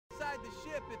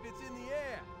ship if it's in the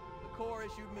air. The Corps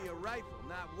issued me a rifle,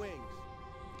 not wings.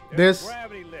 This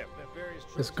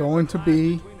is going to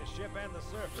be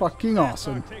fucking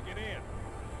awesome.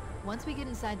 Once we get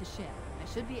inside the ship,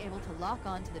 I should be able to lock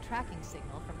on to the tracking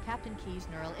signal from Captain Key's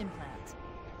neural implants.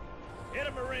 Hit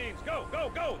 'em, Marines! Go,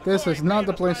 go, go! This is not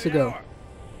the place to go.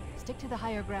 Stick to the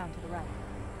higher ground to the right.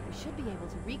 We should be able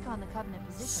to recon the Covenant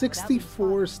position.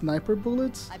 64 sniper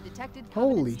bullets? I've detected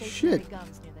Holy Covenant shit.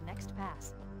 guns near the next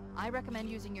pass. I recommend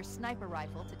using your sniper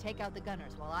rifle to take out the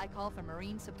gunners while I call for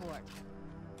Marine support.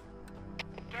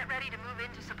 Get ready to move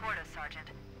in to support us, Sergeant.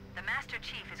 The Master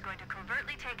Chief is going to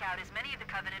covertly take out as many of the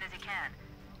Covenant as he can.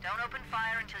 Don't open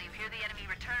fire until you hear the enemy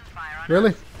return fire on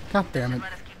Really? us. God damn it.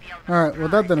 Let us keep the elements Alright, well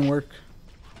that dry. didn't work.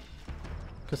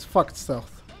 Cause fuck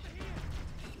stealth.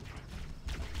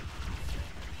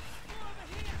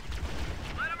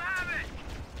 Let him have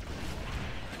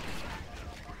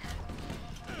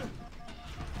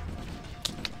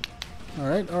it!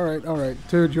 Alright, alright, alright.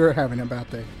 Dude, you're having a bad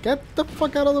day. Get the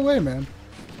fuck out of the way, man.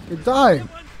 You're dying.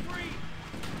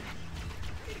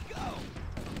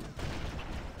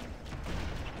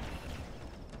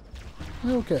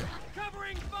 Okay.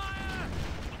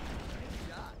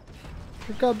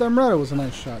 You're goddamn right it was a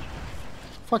nice shot.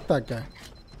 Fuck that guy.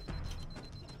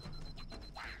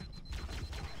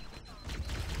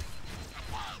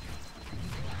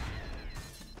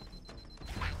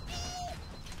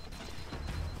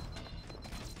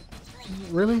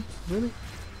 Really? Really?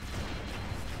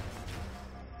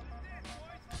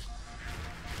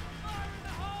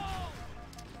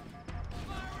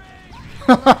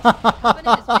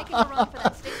 Covenant is making a run for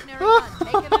that stationary gun.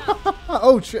 Take him out.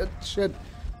 Oh shit, shit.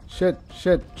 Shit,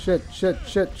 shit, shit, shit,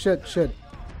 shit, shit, shit.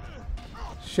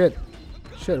 Shit.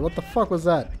 Shit, what the fuck was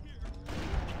that?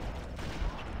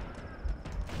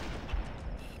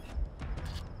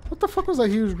 What the fuck was that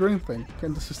huge green thing?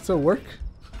 Can this still work?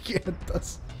 Yeah, it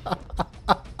does.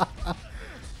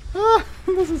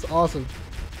 This is awesome.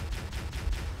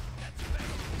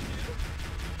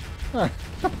 Alright.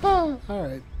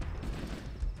 Alright.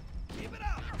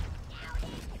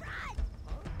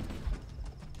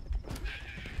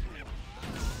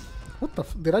 What the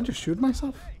f- did I just shoot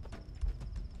myself?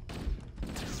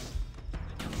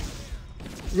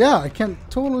 Yeah, I can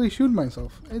totally shoot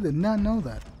myself. I did not know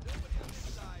that.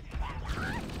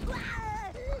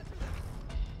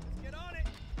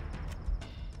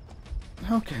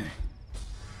 Okay.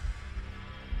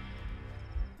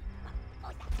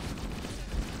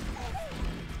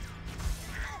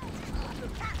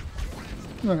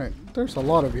 Alright, there's a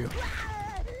lot of you.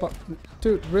 But,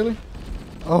 dude, really?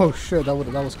 Oh shit, that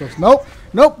was close. Nope!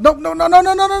 Nope! Nope! No! No! No!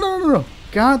 No! No! No! No! No! No!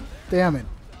 God damn it!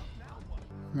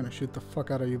 I'm gonna shoot the fuck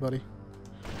out of you, buddy.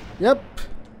 Yep.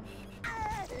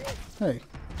 Hey.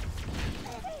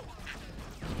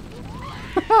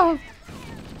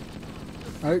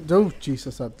 Alright, oh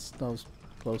Jesus, that was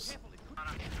close.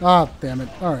 Ah, damn it!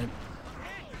 All right.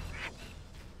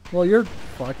 Well, you're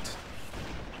fucked.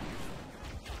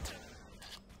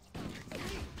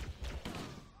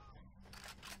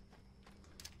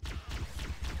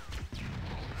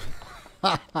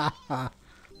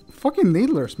 Fucking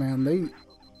needlers, man. They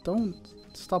don't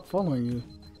stop following you.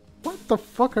 What the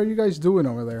fuck are you guys doing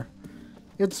over there?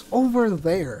 It's over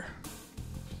there.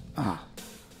 Ah.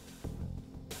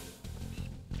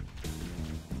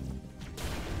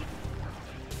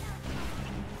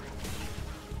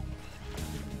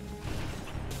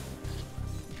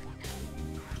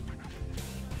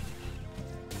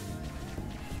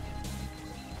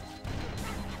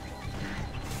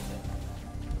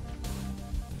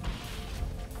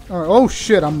 Alright, oh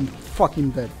shit, I'm fucking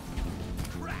dead.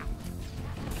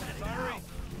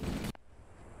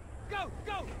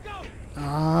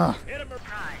 Ah.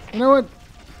 You know what?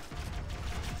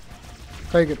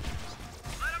 Take it.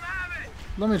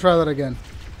 Let me try that again.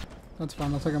 That's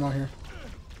fine, I'll take him out here.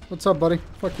 What's up, buddy?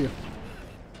 Fuck you.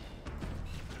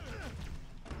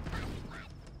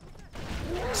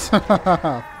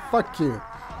 Fuck you.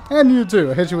 And you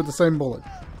too. I hit you with the same bullet.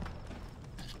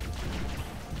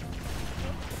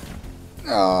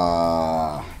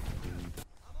 Ah.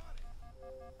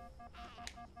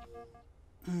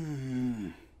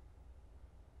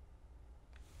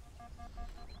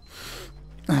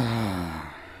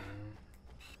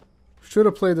 Should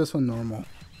have played this one normal.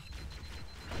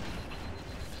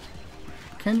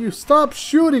 Can you stop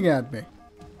shooting at me?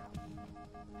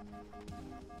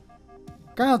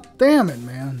 God damn it,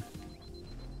 man.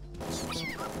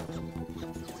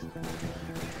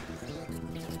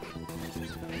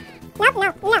 No.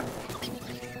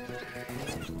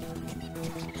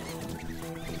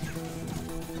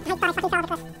 I thought I fucking saw the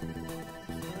cliff.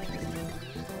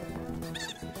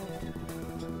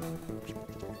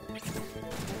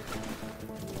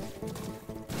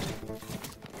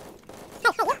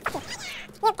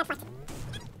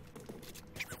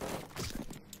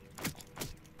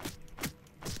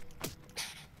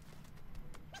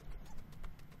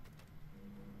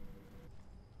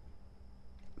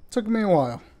 Took me a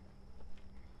while.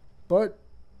 But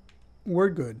we're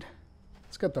good.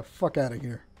 Let's get the fuck out of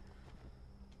here.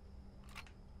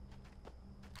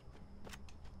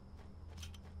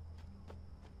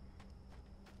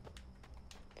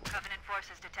 Covenant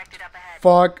forces detected up ahead.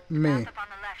 Fuck The me. path up on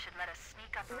the left should let us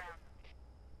sneak up around.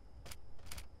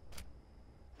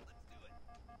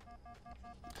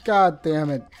 God damn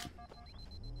it.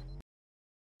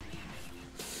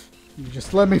 You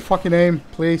just let me fucking aim,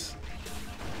 please.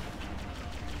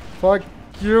 Fuck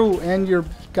you and your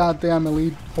goddamn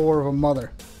elite whore of a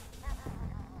mother.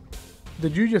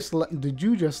 Did you just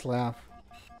laugh?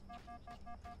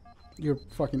 You're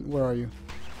fucking, where are you?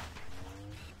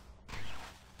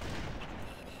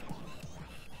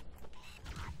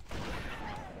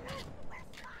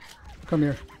 Come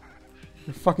here.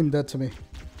 You're fucking dead to me.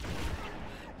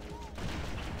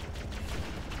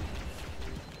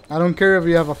 I don't care if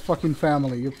you have a fucking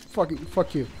family. You fucking,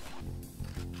 fuck you.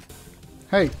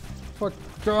 Hey, fuck.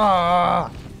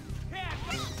 Ah!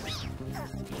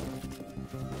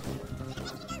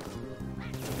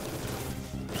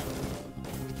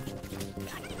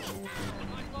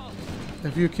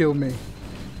 If you kill me,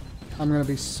 I'm gonna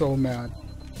be so mad.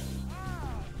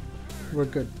 We're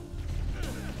good.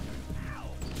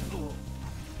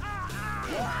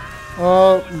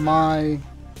 Oh my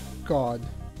god.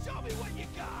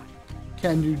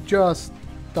 Can you just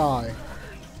die?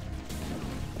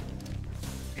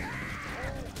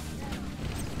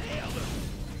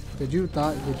 Did you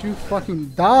die? Did you fucking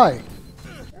die?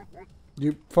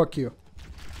 You, fuck you.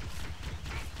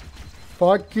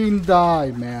 Fucking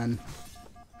die, man.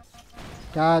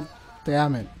 God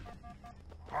damn it.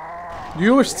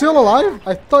 You were still alive?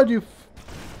 I thought you...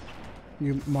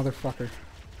 You motherfucker.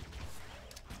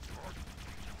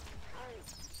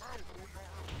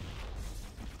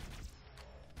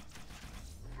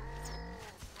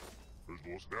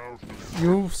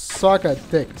 You suck a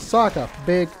dick. Suck a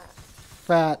big,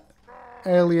 fat,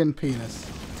 alien penis.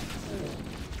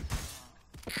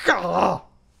 Gah!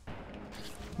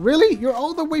 Really? You're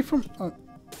all the way from...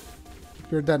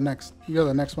 you're dead next. You're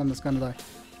the next one that's gonna die.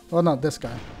 Well, not this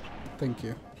guy. Thank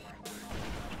you.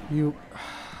 You...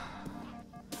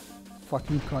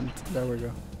 fucking cunt. There we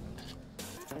go.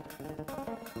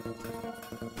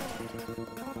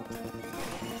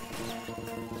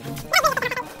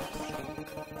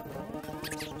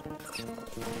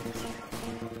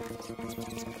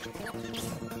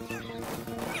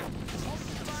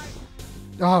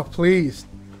 Oh, please.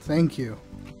 Thank you.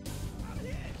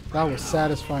 That was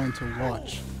satisfying to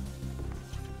watch.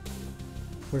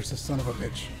 Where's the son of a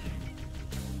bitch?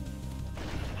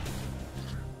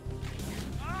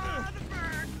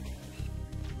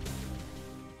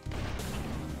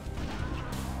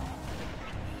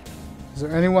 Is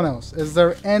there anyone else? Is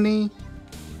there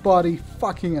anybody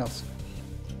fucking else?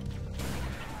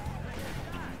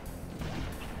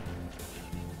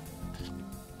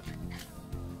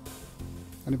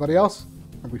 Anybody else?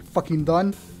 Are we fucking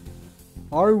done?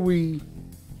 Are we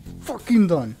fucking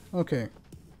done? Okay.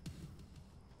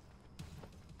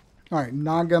 Alright,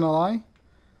 not gonna lie.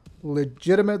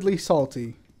 Legitimately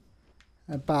salty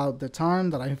about the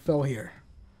time that I fell here.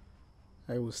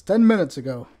 It was 10 minutes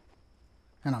ago.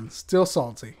 And I'm still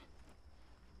salty.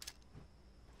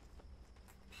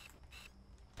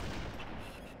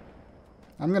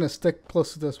 I'm gonna stick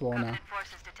close to this wall now. Covenant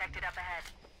forces detected up ahead.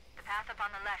 The path up on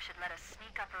the left should let us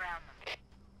sneak up around them.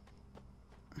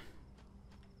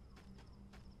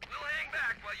 We'll hang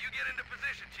back while you get into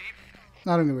position, Chief.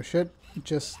 I don't give a shit.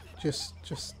 Just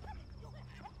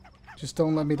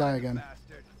don't let me die again. Bastard.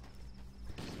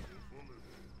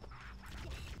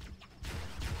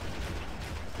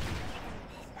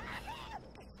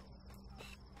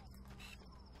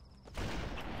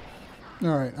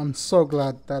 Alright, I'm so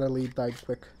glad that elite died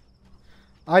quick.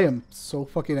 I am so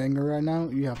fucking angry right now,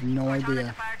 you have no Cortana to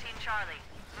idea. Fire Team Charlie.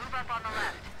 Move up on the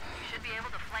left. You should be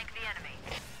able to flank the enemy.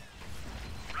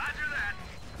 Roger that.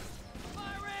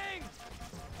 Firing!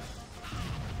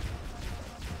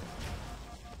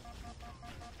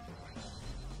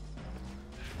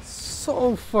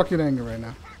 So fucking angry right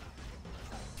now.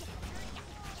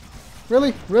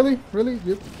 Really? Really? Really?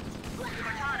 You...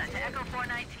 Cortana to Echo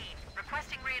 419.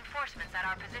 Requesting reinforcements at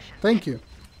our position. Thank you.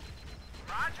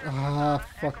 Roger. Ah, Cortana,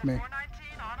 fuck Echo me.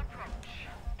 419 on approach.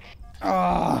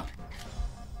 Ah.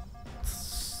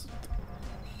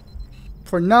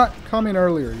 For not coming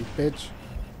earlier, you bitch.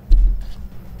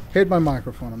 Hit my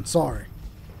microphone, I'm sorry.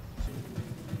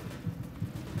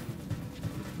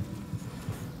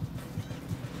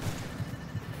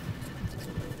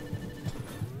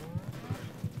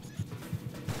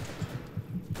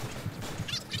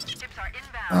 Ships are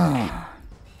inbound.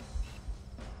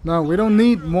 No, we don't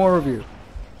need more of you.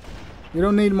 We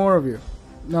don't need more of you.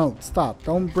 No, stop.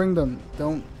 Don't bring them.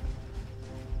 Don't.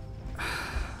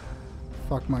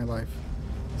 Fuck my life.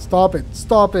 Stop it.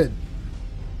 Stop it.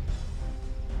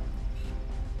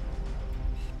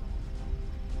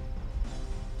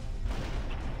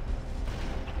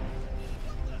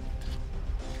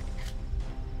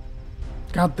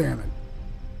 God damn it.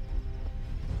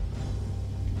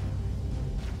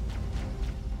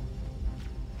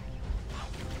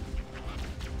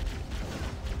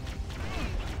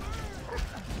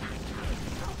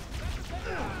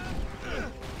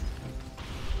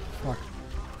 Fuck.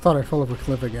 Thought I fell off a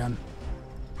cliff again.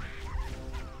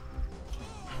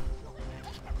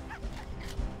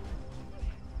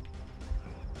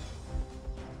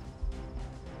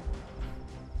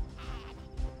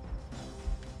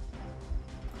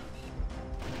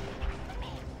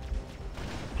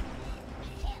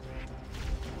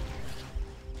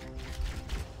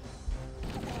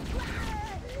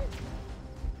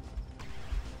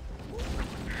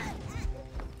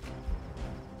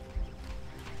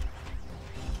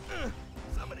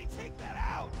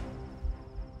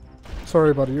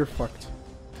 Sorry, buddy, you're fucked.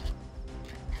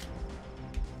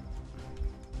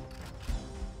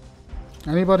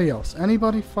 Anybody else?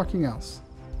 Anybody fucking else?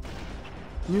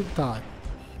 You die.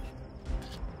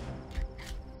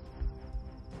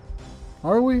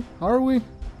 Are we? Are we?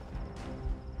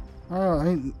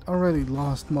 I already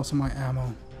lost most of my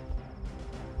ammo.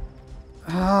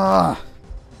 Ah!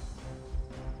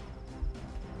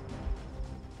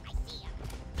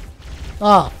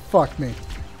 Ah, fuck me.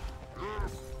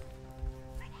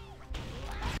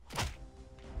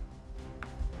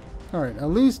 Alright, at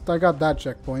least I got that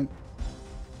checkpoint.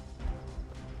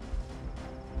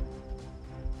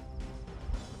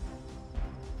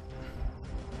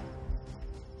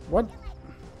 What?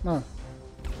 No.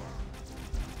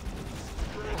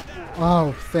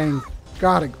 Oh, thank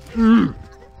God.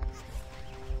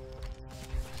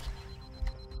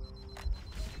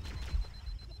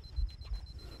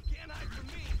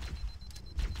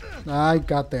 Ay,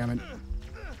 God damn it.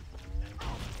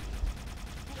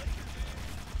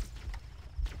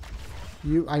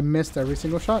 I missed every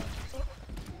single shot.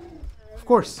 Of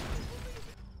course.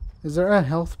 Is there a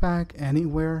health pack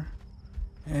anywhere?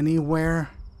 Anywhere?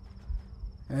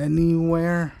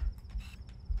 Anywhere?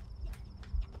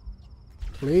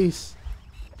 Please.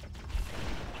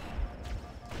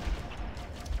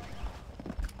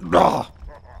 Ugh.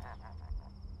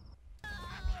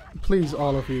 Please,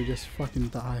 all of you, just fucking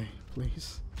die.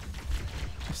 Please.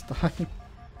 Just die.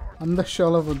 I'm the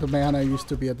shell of the man I used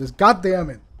to be at this. God damn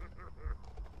it.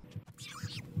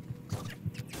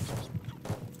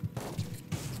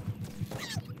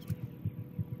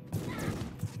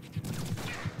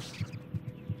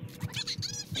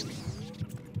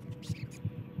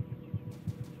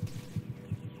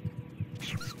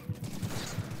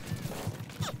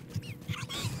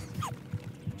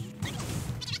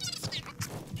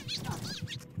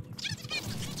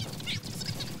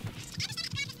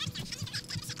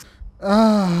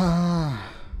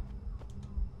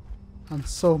 I'm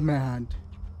so mad.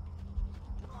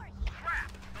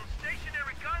 Crap! Those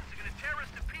stationary guns are gonna tear us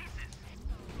to pieces.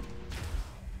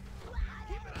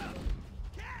 Keep it up.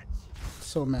 Catch!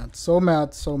 So mad, so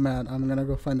mad, so mad. I'm gonna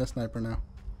go find a sniper now.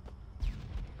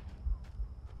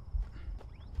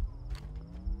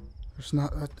 There's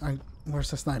not.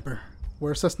 Where's the sniper?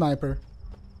 Where's the sniper?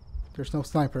 There's no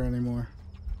sniper anymore.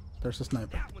 There's a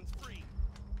sniper. That one's free.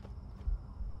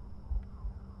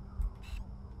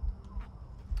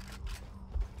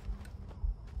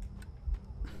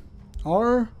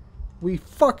 Are we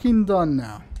fucking done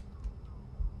now?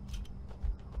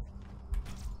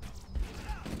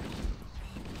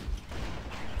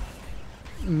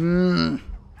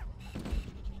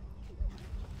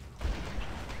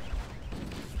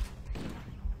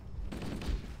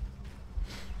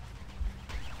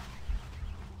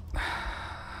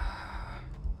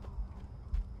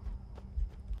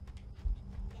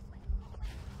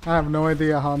 I have no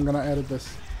idea how I'm gonna edit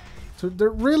this. So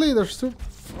there's too.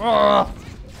 How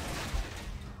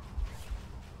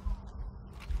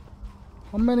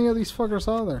many of these fuckers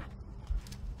are there?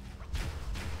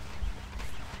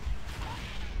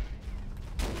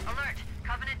 Alert!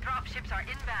 Covenant dropships are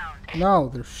inbound. No,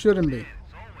 there shouldn't be. It's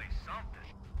always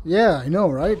something. Yeah, I know,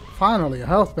 right? Finally, a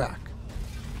health pack.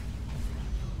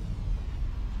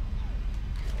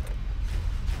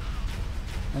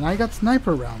 And I got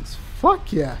sniper rounds.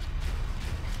 Fuck yeah.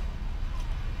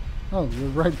 Oh, you're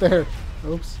right there.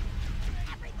 Oops.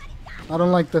 I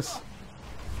don't like this.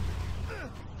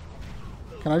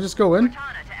 Can I just go in?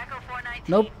 Cortana to Echo 419.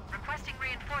 Nope. Requesting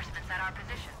reinforcements at our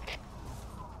position.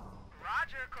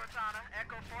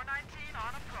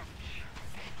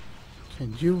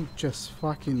 Can you just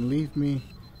fucking leave me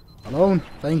alone?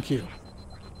 Thank you.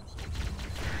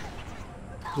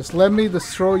 Just let me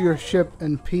destroy your ship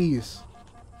in peace.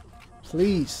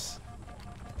 Please.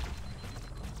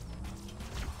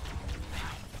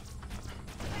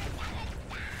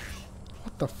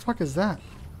 What the fuck is that?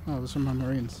 Oh, those are my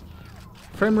Marines.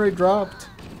 Frame rate dropped.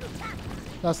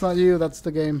 That's not you, that's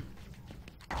the game.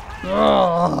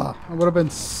 Ugh, I would have been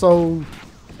so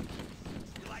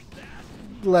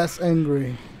less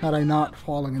angry had I not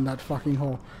fallen in that fucking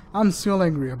hole. I'm still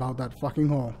angry about that fucking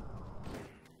hole.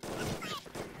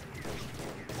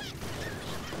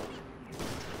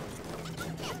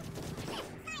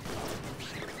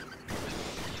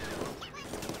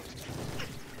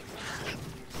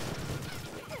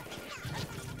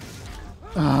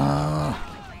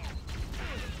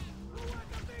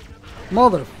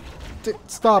 Mother...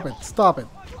 Stop it, stop it.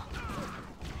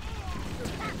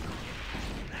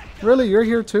 Really? You're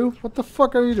here too? What the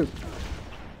fuck are you doing?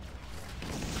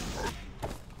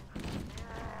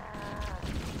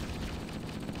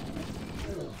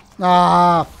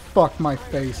 Ah, fuck my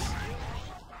face.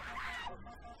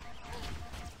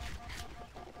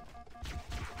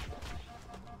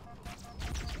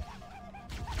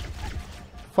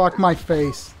 Fuck my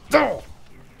face.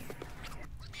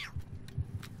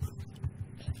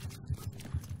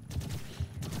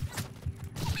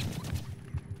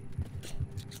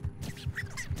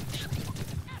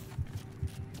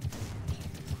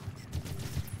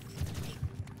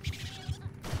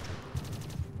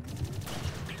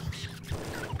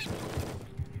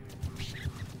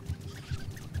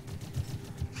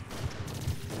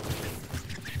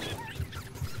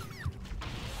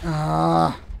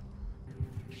 Ah.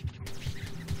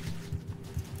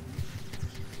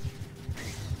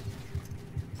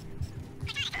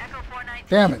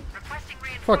 Damn it.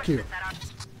 Fuck you.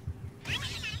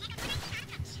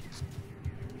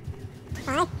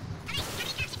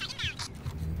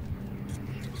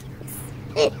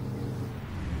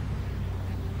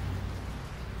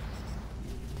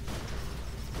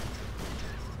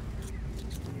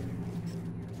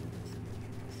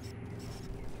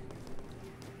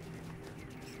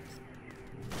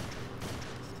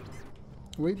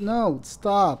 Wait, no,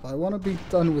 stop. I want to be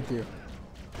done with you.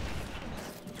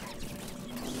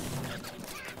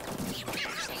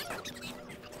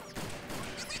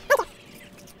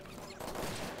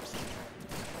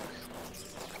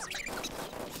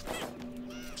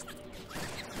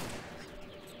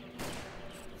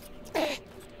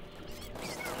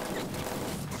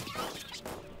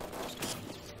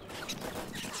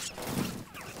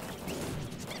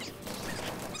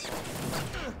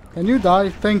 Can you die?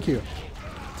 Thank you.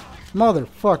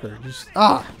 Motherfucker. Just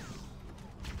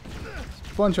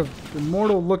bunch of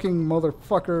immortal looking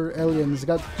motherfucker aliens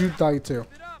got you die too.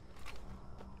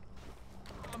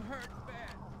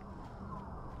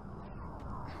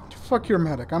 Fuck your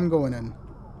medic. I'm going in.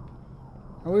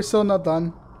 Are we still not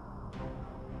done?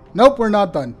 Nope, we're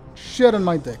not done. Shit on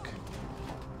my dick.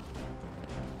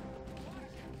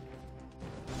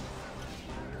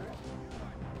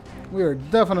 We are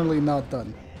definitely not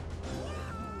done.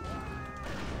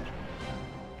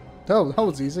 Oh, that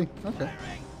was easy. Okay.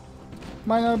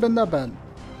 Might not have been that bad.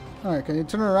 Alright, can you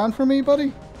turn around for me,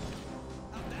 buddy?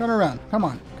 Turn around. Come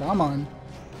on. Come on.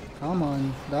 Come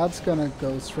on. That's gonna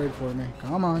go straight for me.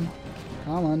 Come on.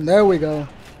 Come on. There we go.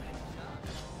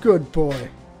 Good boy.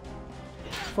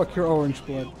 Fuck your orange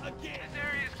blood. This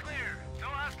area is clear. No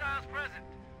hostiles present.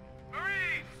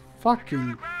 Marines!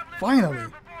 Fucking finally.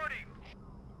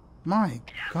 My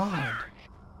God.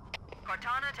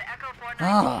 Cortana to Echo 419.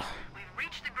 Ah. We've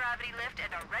reached the gravity lift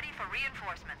and are ready for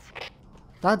reinforcements.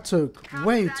 That took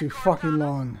way too fucking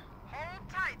long. Hold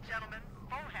tight, gentlemen.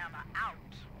 Bowhammer out.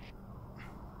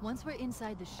 Once we're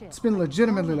inside the ship, It's been I can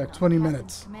legitimately only like 20 Captain's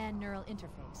minutes. Command neural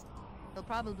interface. They'll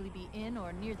probably be in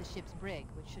or near the ship's brig,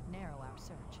 which should narrow our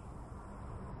search.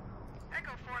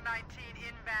 Echo 419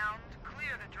 inbound.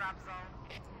 Clear the drop zone.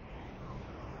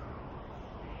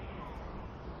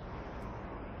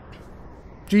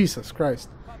 Jesus Christ.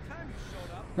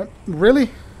 Really?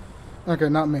 Okay,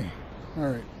 not me.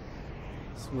 Alright.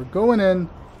 So we're going in.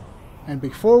 And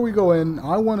before we go in,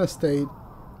 I want to state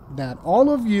that all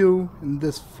of you in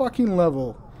this fucking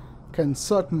level can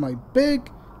suck my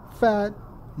big, fat,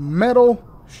 metal,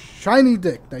 shiny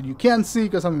dick that you can't see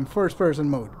because I'm in first person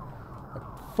mode. But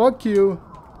fuck you.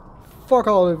 Fuck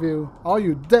all of you. All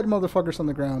you dead motherfuckers on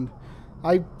the ground.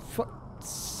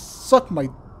 Suck my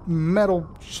metal,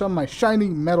 my shiny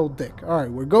metal dick.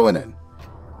 Alright, we're going in.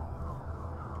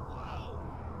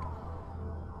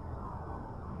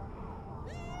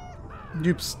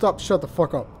 You shut the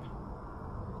fuck up.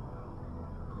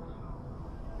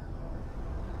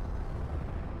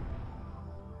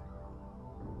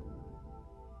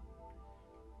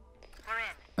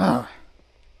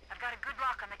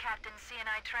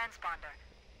 transponder.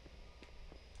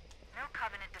 No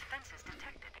Covenant defenses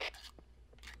detected.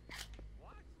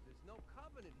 What? There's no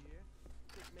Covenant here.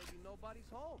 Think maybe nobody's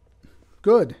home.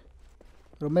 Good.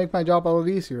 It'll make my job a lot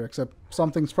easier, except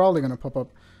something's probably gonna pop up.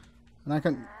 And I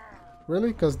can...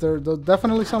 Really? Because they'll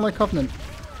definitely sound like Covenant.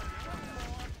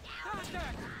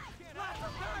 Contact!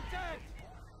 Contact!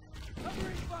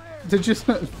 Covering fire! Did you...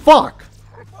 Fuck!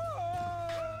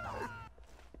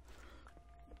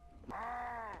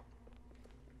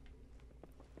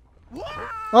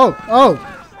 Oh! Oh!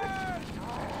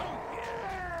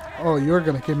 Oh, you're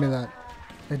gonna give me that.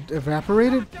 It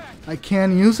evaporated? I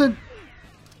can't use it?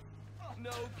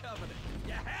 No Covenant.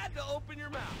 You had to open your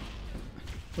mouth.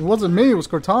 It wasn't me, it was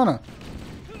Cortana.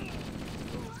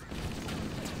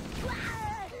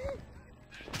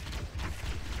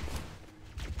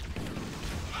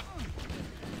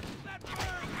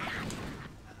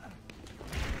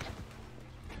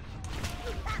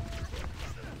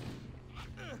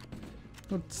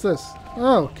 What's this?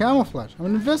 Oh, camouflage. I'm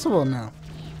invisible now.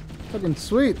 Fucking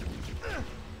sweet.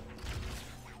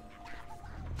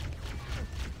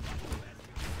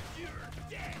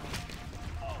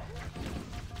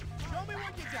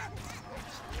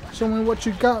 Show me what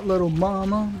you got, little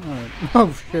mama. Alright.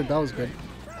 Oh shit, that was good.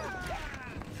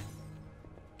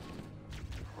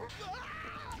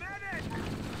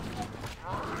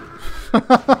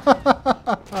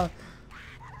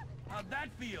 How'd that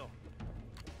feel?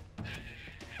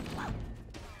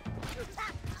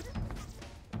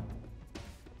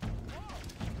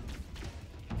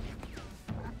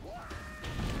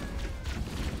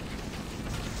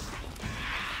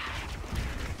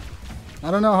 I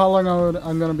don't know how long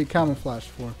I'm gonna be camouflaged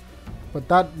for, but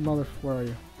that mother... Where are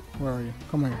you? Where are you?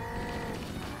 Come here.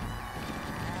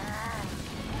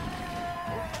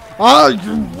 Ah!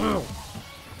 You...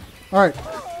 Alright.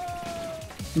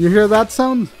 You hear that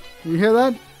sound? You hear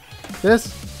that?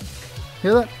 This?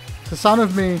 Hear that? It's the sound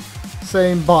of me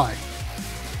saying bye.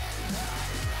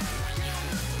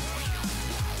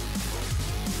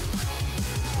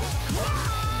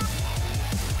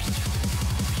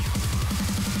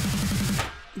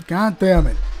 God damn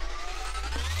it.